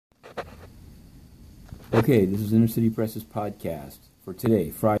Okay, this is Inner City Press's podcast for today,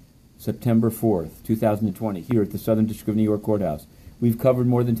 Friday, September 4th, 2020, here at the Southern District of New York Courthouse. We've covered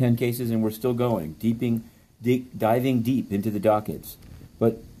more than 10 cases and we're still going, diving deep into the dockets.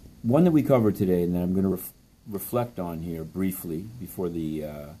 But one that we covered today and that I'm going to reflect on here briefly before the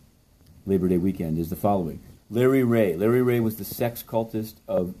Labor Day weekend is the following. Larry Ray. Larry Ray was the sex cultist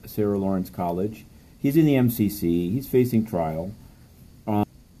of Sarah Lawrence College. He's in the MCC. He's facing trial.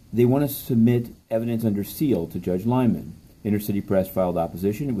 They want to submit evidence under seal to Judge Lyman. Inner City Press filed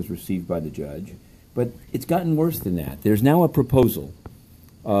opposition. It was received by the judge. But it's gotten worse than that. There's now a proposal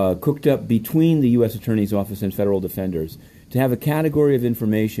cooked up between the U.S. Attorney's Office and federal defenders to have a category of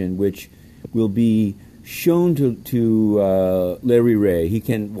information which will be shown to Larry Ray. He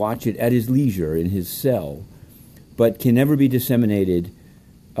can watch it at his leisure in his cell, but can never be disseminated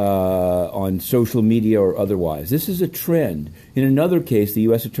on social media or otherwise. This is a trend. In another case, the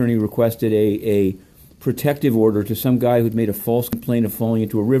U.S. Attorney requested a protective order to some guy who'd made a false complaint of falling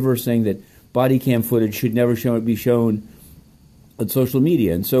into a river, saying that body cam footage should never be shown on social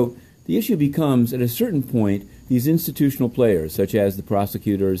media. And so the issue becomes, at a certain point, these institutional players, such as the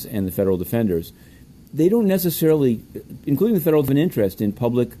prosecutors and the federal defenders, they don't necessarily, including the federal, have an interest in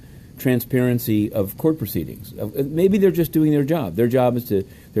public transparency of court proceedings. Maybe they're just doing their job. Their job is to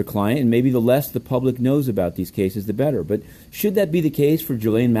their client, and maybe the less the public knows about these cases, the better. But should that be the case for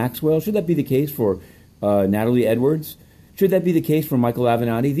Ghislaine Maxwell? Should that be the case for Natalie Edwards? Should that be the case for Michael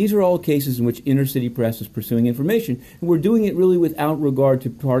Avenatti? These are all cases in which Inner City Press is pursuing information, and we're doing it really without regard to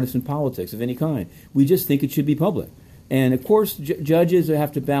partisan politics of any kind. We just think it should be public. And, of course, judges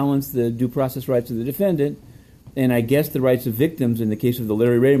have to balance the due process rights of the defendant and I guess the rights of victims in the case of the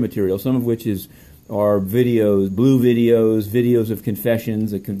Larry Ray material, some of which are videos, blue videos, videos of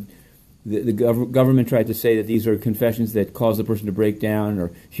confessions. The government tried to say that these are confessions that cause the person to break down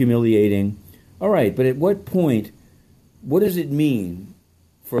or humiliating. All right, but at what point, what does it mean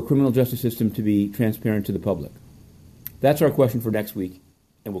for a criminal justice system to be transparent to the public? That's our question for next week,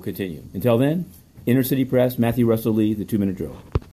 and we'll continue. Until then, Inner City Press, Matthew Russell Lee, The 2-Minute Drill.